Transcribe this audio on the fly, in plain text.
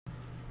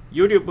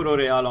YouTube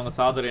පුරෝරේ යාළුවන්ව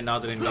සාදරයෙන්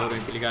ආදරයෙන්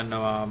ගෞරවයෙන්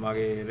පිළිගන්නවා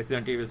මගේ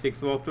Resident Evil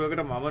 6 walkthrough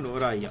එකට මම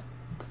නෝරා අයියා.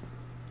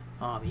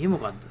 මේ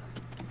මොකද්ද?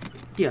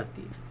 ටිකක්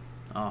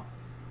තියෙනවා.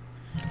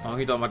 මම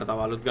හිතුවා මට තව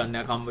අලුත්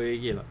ගන්නයක් හම්බ වෙයි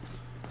කියලා.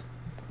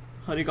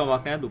 හරි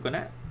කමක් නැහැ දුක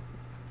නැහැ.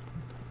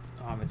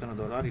 මෙතන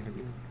දොරාරි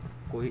නෙමෙයි.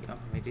 කොයි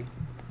මෙතේ.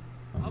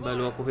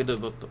 බලුවා කොහෙද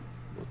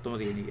බොත්තම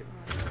තියෙන්නේ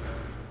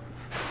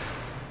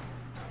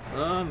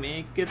කියලා.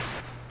 මේකෙත්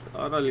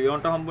අර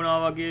ලියොන්ට හම්බුණා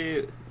වගේ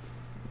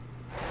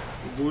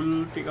බුල්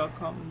ටිකක්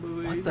හම්බ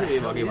වෙයිද ඒ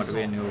වගේ මට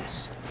වෙන්නේ ඔය.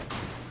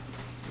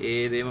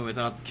 ඒ දෙම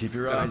මෙතනත්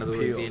කරන්න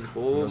දුවේ තියෙන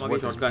මගේ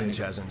ෂොට්ගන් එක.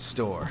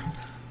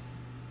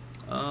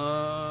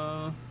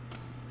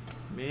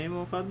 මේ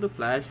මොකද්ද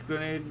ෆ්ලෑෂ්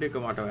ග්‍රනේඩ් එක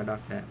මට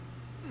වැඩක් නැහැ.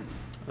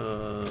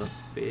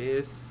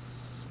 ස්පේස්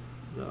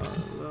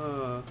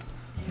දාලා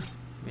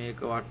මේක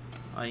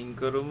අයින්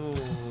කරමු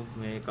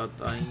මේකත්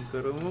අයින්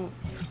කරමු.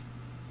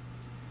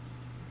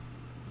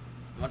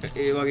 මට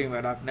ඒ වගේ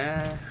වැඩක්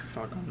නැහැ.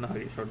 ෂොට්ගන්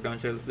හරි ෂොට්ගන්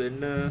ෂෙල්ස්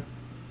දෙන්න.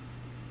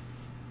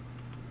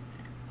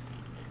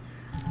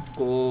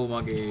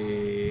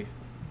 මගේ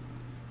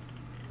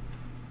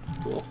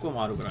ඔක්කොම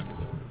මාරු කරන්න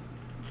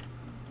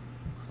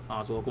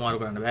සෝක මාරු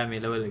කරන්න බෑ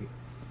මේ ලෙවල් එකේ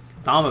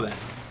තාම බෑ.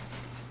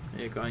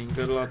 ඒක අයින්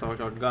කරලා තව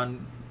ෂොට්ගන්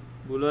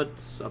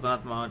බුලට්ස්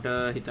අතනත් මට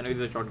හිතන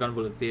විදිහට ෂොට්ගන්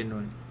බුලට්ස් තියෙන්න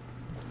ඕනේ.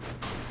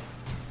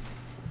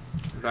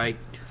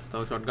 රයිට්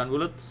තව ෂොට්ගන්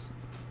බුලට්ස්.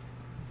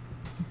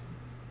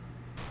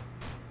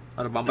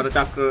 අර බම්බර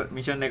චක්‍ර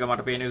මිෂන් එක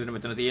මට පේන විදිහට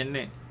මෙතන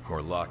තියෙන්නේ.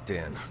 We're locked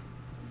in.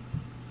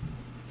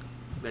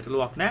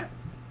 බැටළුවක් නෑ.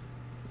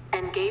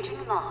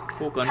 Engaging locks.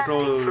 Full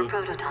control. For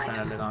prototypes.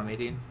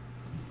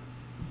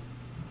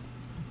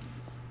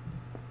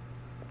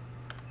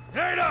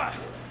 Ada!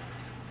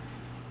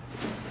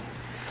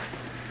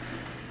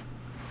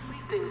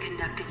 We've been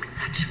conducting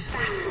such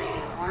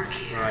fascinating work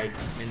here. Right.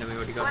 මෙන්න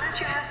මේවා ටික Why don't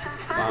you have some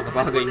fun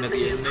පාග with ඉන්න the new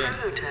තියෙන්නේ.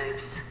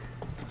 prototypes?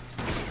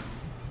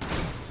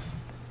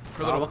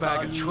 Her little bag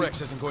of tricks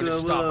isn't going to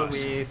stop us.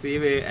 මේ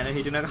සීවේ එන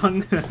හිටිනකන්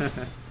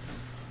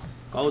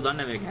කවුද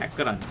දන්නේ මේක හැක්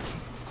කරන්නේ.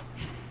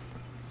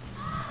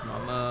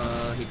 මම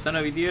හිතන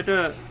විදියට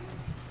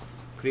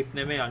ක්‍රිස්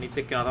නෙමෙයි අනිත්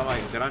එක්කෙනා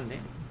තමයි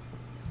කරන්නේ.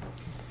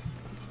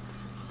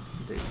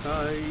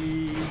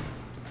 දෙකයි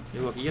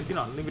ඒවා කීයක්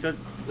තියෙන අන්ලිමිටඩ්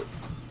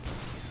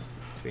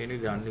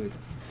ට්‍රේනින් අන්ලිමිටඩ්.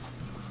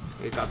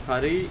 ඒකත්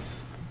හරි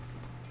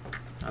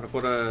අර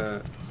පොර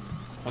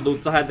හොඳ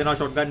උත්සාහයක් දෙනවා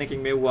ෂොට්ගන්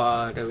එකකින්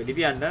මෙව්වාට වෙඩි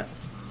තියන්න.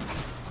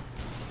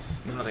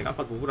 මොනවද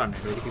එකක්වත්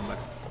පුපුරන්නේ වෙඩි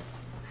තිබ්බට.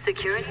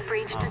 Security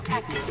breach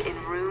detected in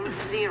room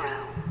 0.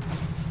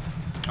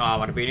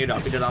 මට පේන්නේ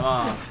අපිට තමයි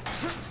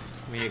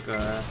මේක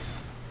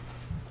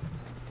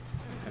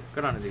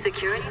කරන්න දෙයක්.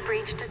 Security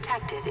breach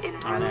detected in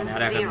room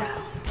නෑ 0.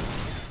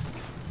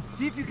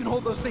 See if you can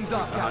hold those things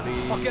off, Captain.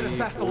 I'll get us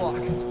past the lock.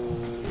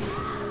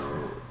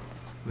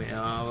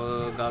 මෙයාව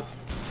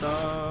ගත්තා.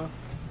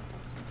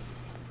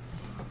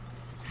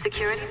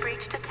 Security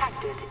breach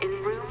detected in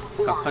room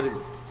එකක් 1. හරිද?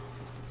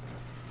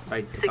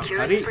 right එකක්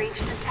Security හරි. breach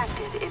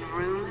detected in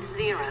room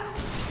 0.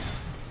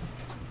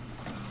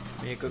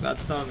 මේක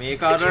ගත්තා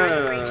මේක අර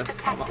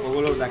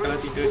ඔයගොල්ලෝ දැකලා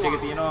ඉන්ටර්නෙට්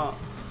එකේ තියෙනවා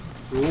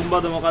රූම්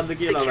බද මොකද්ද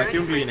කියලා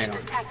වැකියුම් ක්ලීන් එක.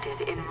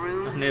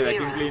 නේ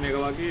වැකියුම් ක්ලීන් එක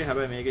වගේ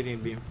හැබැයි මේකේ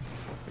තියෙන බීම්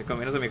එක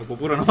වෙනස මේක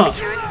පුපුරනවා.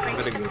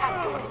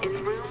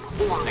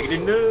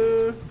 නැගිටින්න.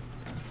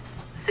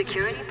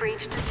 Security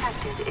breach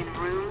detected in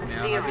room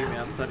 0.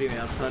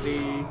 මෙයාත් හරි.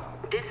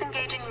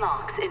 Disengaging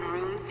locks in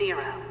room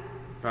 0.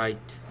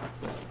 right.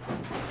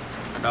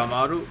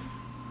 අඩමාරු.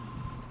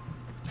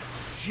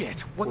 Shit,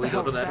 what the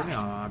hell is that?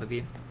 ආට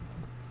තියෙන.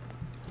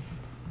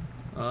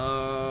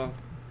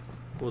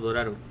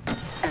 Kodoraro.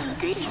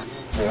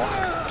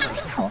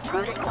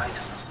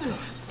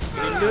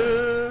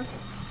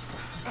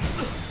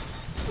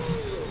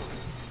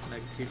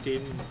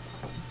 නැගිටින්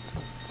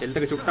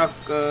එල්ටක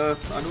චුට්ටක්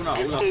අඩුනා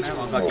අවුලක් නැහැ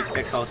මම ටික්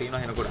ටැක් කව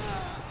තියෙනවා එනකොට.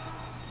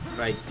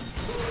 රයිට්.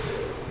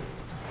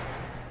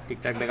 ටික්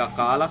ටැක් දෙකක්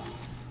කාලා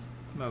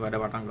මම වැඩ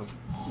පටන් ගමු.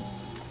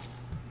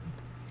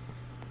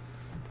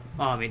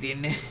 මේ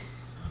තියන්නේ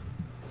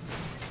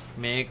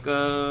මේක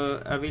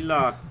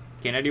ඇවිල්ලා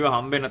කෙනඩිව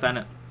හම්බෙන්න තැන.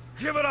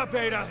 Give it up,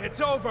 Ada.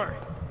 It's over.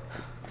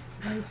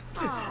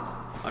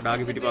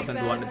 අඩාගේ පිටිපස්සෙන්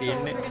දුවන්න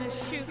තියෙන්නේ.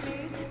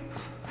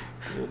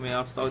 මේ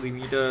අවස්ථාවේදී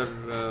මීටර්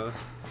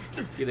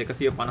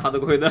 250ද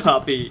කොහෙද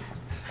අපි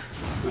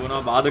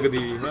දුවනවා බාධක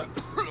දීවීම.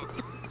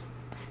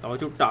 තව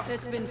චුට්ටක්.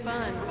 It's been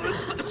fun.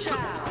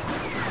 Ciao.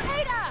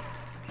 Ada!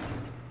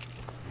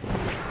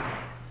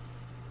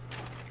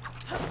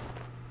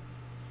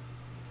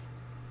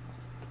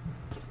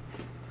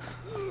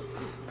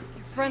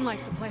 Your friend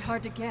likes to play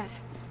hard to get.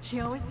 She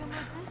always been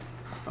like this?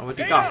 තව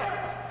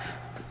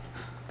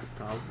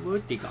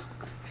ටිකක්.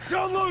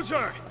 Don't lose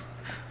her.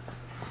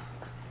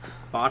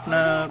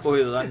 පාර්ට්නර්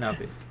කොහෙද දන්නේ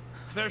අපේ?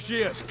 There she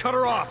is. Cut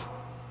her off.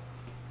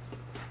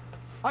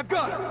 I've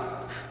got her.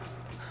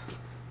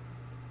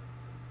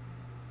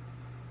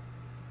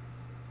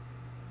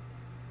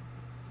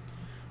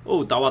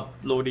 තවත්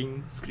loading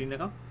screen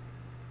එකක්.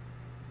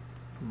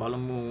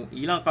 බලමු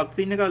ඊළඟ cut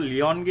scene එක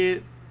ලියොන්ගේ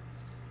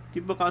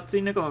තිබ්බ කට්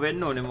සීන් එකම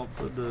වෙන්න ඕනේ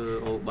මොකද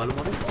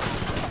බලමු.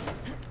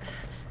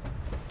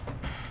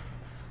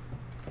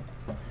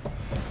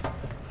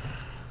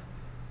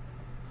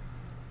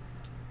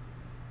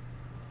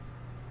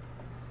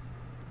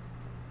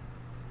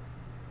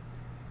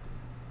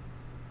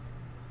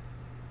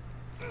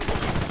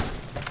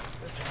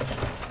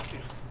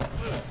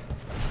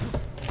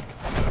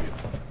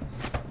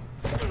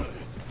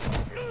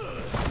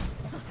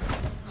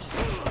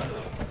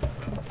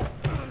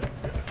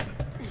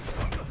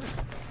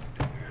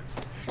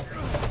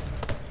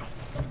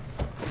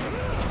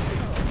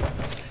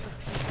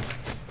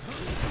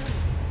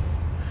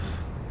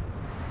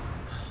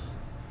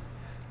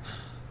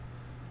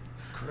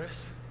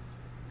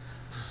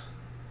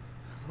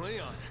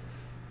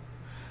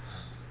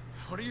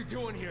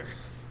 doing here?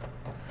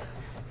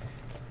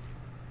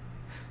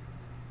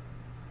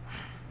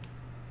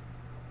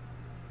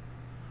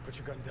 Put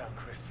your gun down,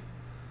 Chris.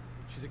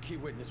 She's a key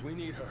witness. We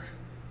need her.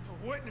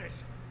 A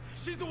witness?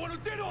 She's the one who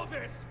did all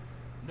this!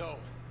 No,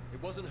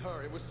 it wasn't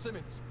her. It was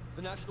Simmons,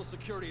 the national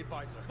security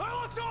advisor. I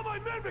lost all my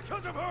men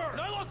because of her!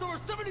 And I lost over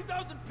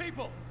 70,000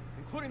 people,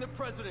 including the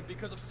president,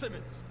 because of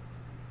Simmons.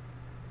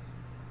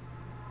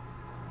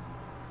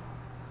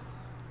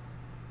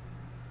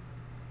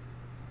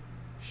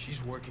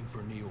 She's working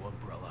for Neo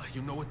Umbrella.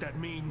 You know what that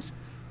means?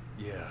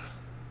 Yeah,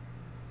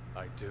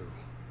 I do.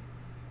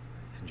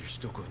 And you're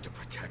still going to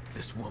protect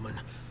this woman?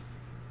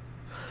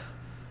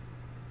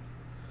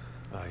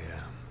 I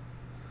am.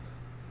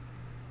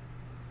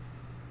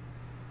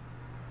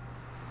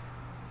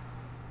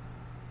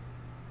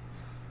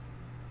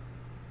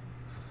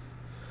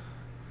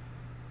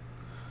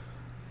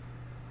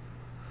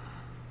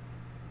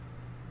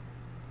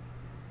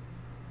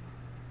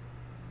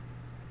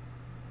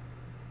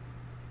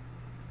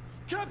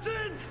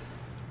 Captain!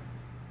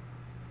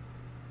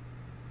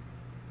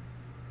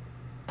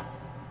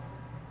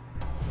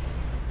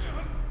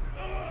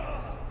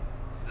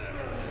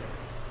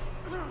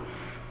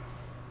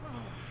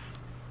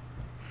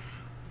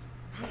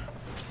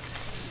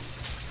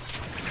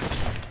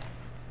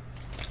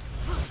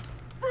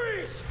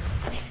 Freeze!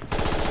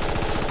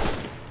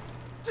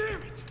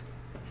 Damn it!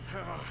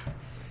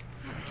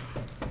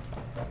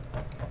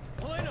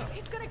 Helena!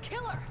 He's gonna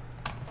kill her!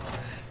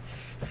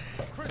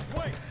 Chris,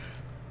 wait!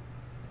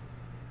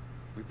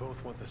 We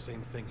both want the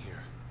same thing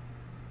here.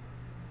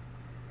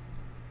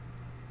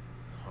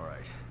 All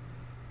right.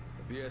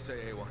 The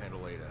BSAA will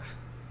handle Ada.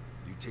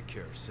 You take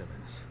care of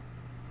Simmons.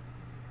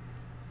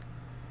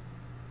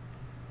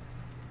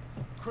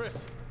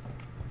 Chris!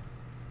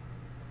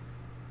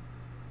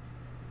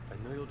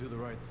 I know you'll do the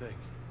right thing.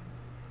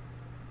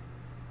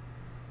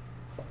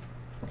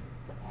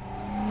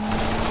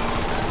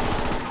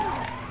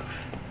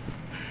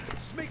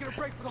 Just making a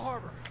break for the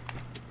harbor.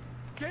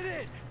 Get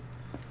in!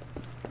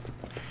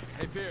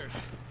 Hey, Pierce.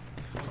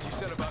 What you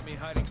said about me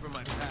hiding from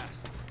my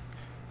past.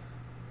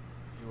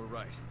 You were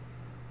right.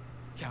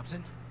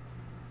 Captain,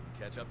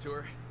 Catch up to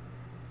her?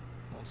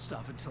 won't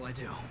stop until I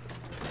do.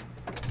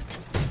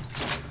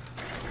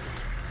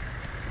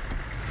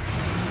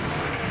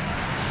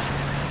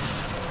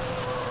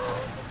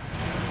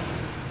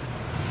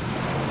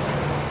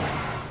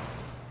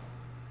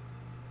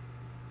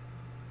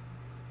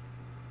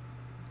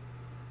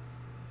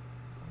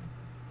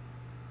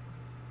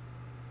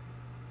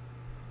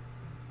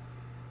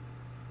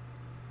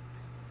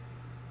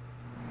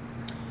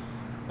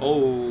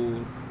 Oh,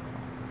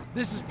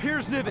 This is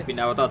Piers අපි Niven.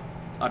 නැවතත්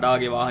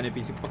අඩාගේ වාහනේ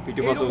Ada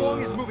පිටිපසු Wong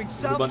is moving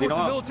south towards the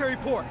බඳිනවා. military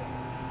port.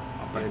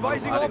 අපේ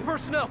Advising all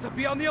personnel to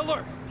be on the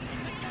alert.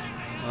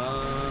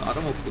 අර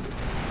මොකද?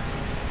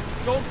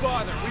 Don't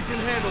bother. We can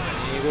handle this.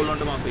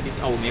 මේගොල්ලන්ට මම පිටි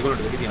ඔව්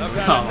මේගොල්ලන්ට පිටි I've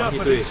තියනවා. had enough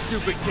of these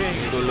stupid games.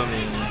 මේගොල්ලෝ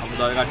මේ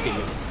හමුදාවේ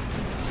කට්ටිය.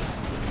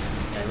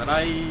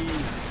 එවරයි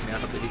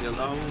මෙයාට පිටි කියලා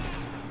දාමු.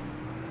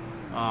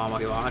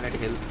 මගේ වාහනේට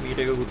හෙල්ප්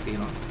මීටර් එකකුත්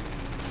තියෙනවා.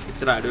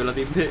 එච්චර අඩු වෙලා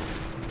තිබ්බේ.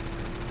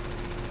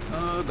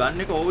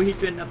 ගන්න එක ඕවර්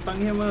හිට් වෙන්නේ නැත්නම්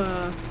එහෙම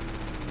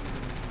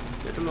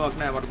ගැටලුවක්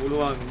නෑ මට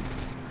පුළුවන්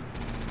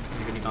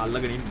ඒක නිකන්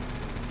අල්ලගෙන ඉන්න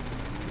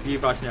කිසි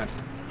ප්‍රශ්නයක්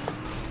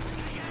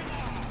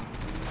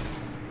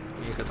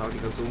මේක තව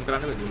ටිකක් zoom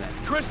කරන්න බැරිද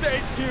Chris to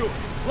HQ.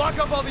 Lock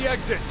up all the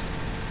exits.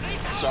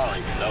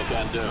 Sorry, no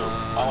can do.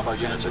 All of our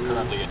units are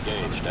currently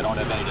engaged. I don't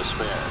have any to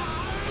spare.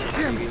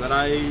 Damn it.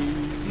 ඉවරයි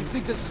Do you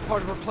think this is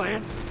part of our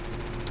plans?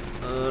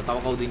 තව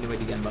කවුද ඉන්නේ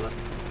වැඩි ගන්න බලන්න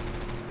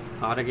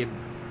car එකේ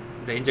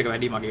Range එක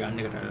වැඩි මගේ ගන්න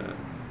එකට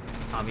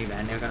මේ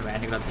වෑන් එක කරන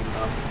වෑන් එකකට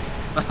තියනවා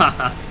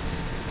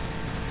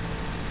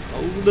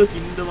කවුද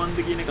කින්ද මන්ද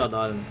කියන එක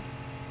අදාළ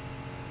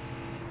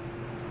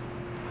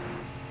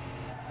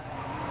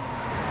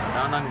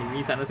නෑ අදානම්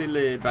නිවි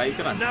සනසිල්ලේ try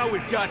කරන්න Now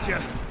we've got you.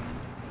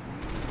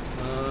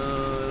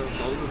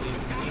 කවුද මේ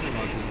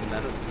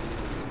නේද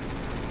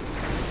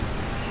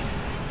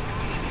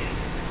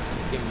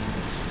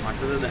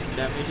මටද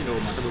ඩැමේජ් නෝ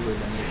මට දුක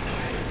දැනේ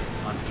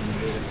මානසික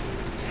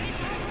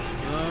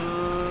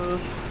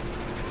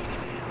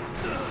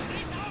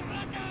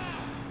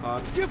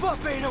Give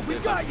up, Ada. We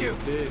got you.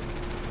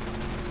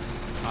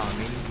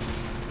 ආමින්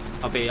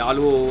අපේ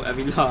යාළුවෝ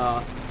ඇවිල්ලා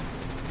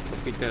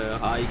අපිට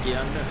හායි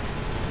කියන්න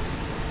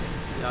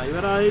යා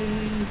ඉවරයි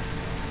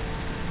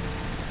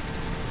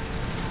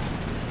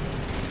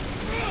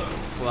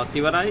ඔයත්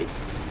ඉවරයි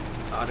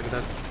කාර්යකට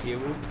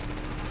කියමු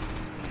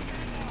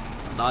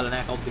දාලා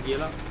නැහැ කවුද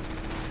කියලා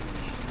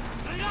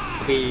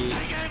අපි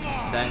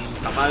දැන්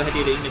කතාවේ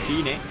හැටියට ඉන්නේ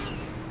චීනේ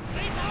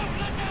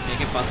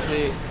මේකෙන්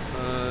පස්සේ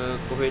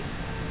කොහෙද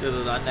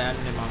දන්නේ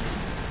නැහැ මම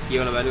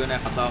කියවලා බැලුවේ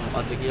නැහැ කතාව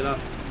මොකද්ද කියලා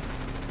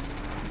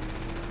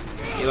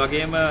ඒ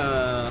වගේම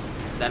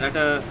දැනට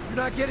You're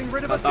not getting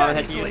rid of us කතාව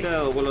that easily.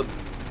 හැටියට ඔයගොල්ලෝ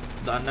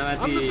දන්නවා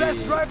I'm ඇති the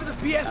best driver the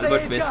BSAA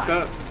Albert has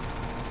වෙස්කර් got.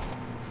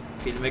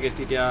 Film එකේ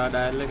සිටියා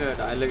ඩයල්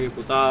එකේ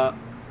පුතා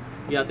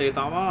යතේ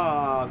තමා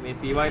මේ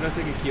C virus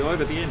එකේ කියෝ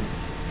එක තියෙන්නේ.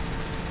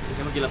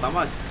 එහෙම කියලා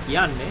තමයි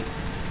කියන්නේ.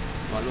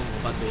 බලමු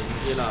මොකක්ද වෙන්නේ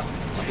කියලා.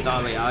 අපි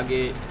තාම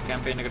යාගේ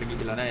කැම්පේන් එකට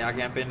ගිහිල්ලා නැහැ. යා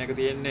කැම්පේන් එක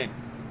තියෙන්නේ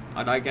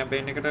අඩායි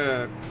කැම්පේන් එකට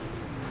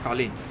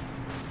කලින්.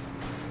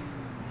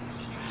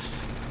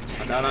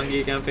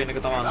 අඩාලංගී කැම්පේන් එක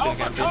තමයි අන්තිම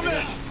කැම්පේන්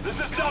එක. This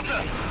is Delta.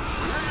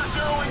 You're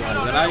zeroing in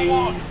on Right.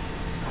 Long.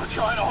 We're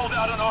trying to hold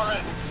out on our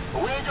end, but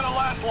we ain't gonna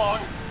last long.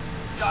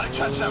 Gotta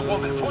catch that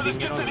woman before this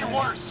gets any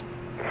worse.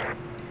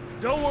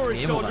 Don't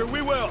worry, soldier,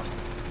 we will.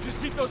 Just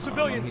keep those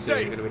civilians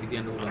safe.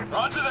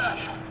 Roger that.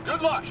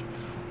 Good luck.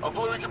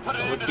 Hopefully we can put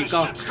an end to this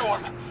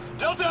shitstorm.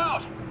 Delta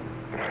out.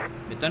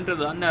 මෙතනට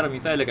දාන්න අර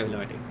missile එක විල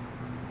වැටේ.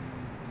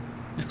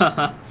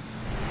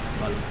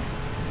 බලමු.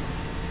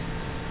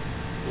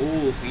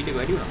 ඕ speed එක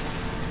වැඩි වුණා.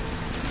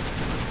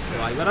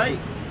 ඉවරයි.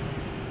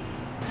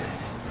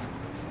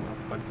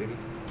 පස්සේ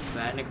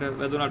ප්ලෑන් එක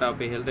වැදුනට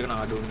අපේ හෙල්ත් එක නම්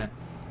අඩු වෙන්නේ නැහැ.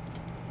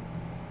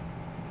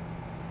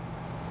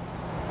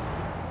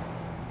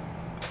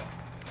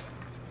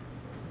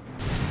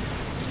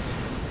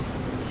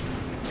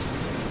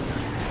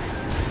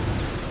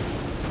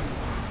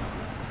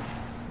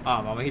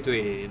 මම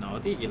හිතුවේ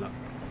නවතී කියලා.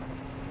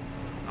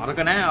 අරක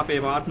නෑ අපේ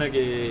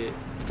පාර්ට්නර්ගේ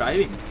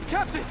driving.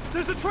 Captain,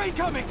 there's a train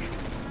coming.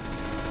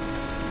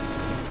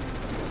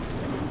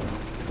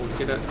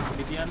 පොඩ්ඩට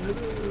අපි තියන්නද?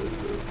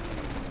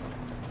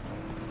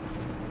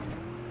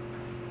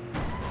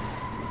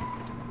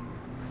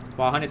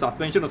 වාහනේ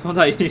සස්පෙන්ෂන් උත්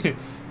හොඳයි.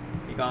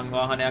 නිකන්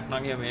වාහනයක්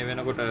නම් මේ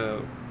වෙනකොට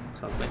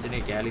සස්පෙන්ෂන්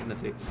එකේ කැලිත්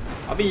නැති.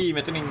 අපි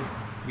මෙතනින්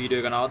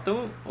වීඩියෝ එක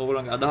නවත්තමු.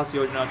 ඕගොල්ලන්ගේ අදහස්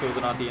යෝජනා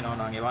චෝදනා තියෙනවා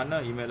නම් එවන්න.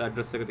 ඊමේල්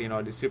ඇඩ්‍රස් එක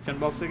තියෙනවා ඩිස්ක්‍රිප්ෂන්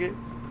බොක්ස් එකේ.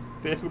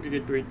 Facebook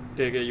එකේ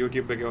Twitter එකේ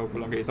YouTube එකේ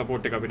ඔයගොල්ලන්ගේ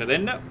සපෝට් එක අපිට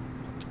දෙන්න.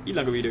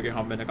 ඊළඟ වීඩියෝ එකේ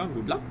හම්බ වෙනකම්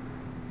good luck.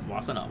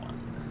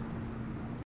 වාසනාවන්ත.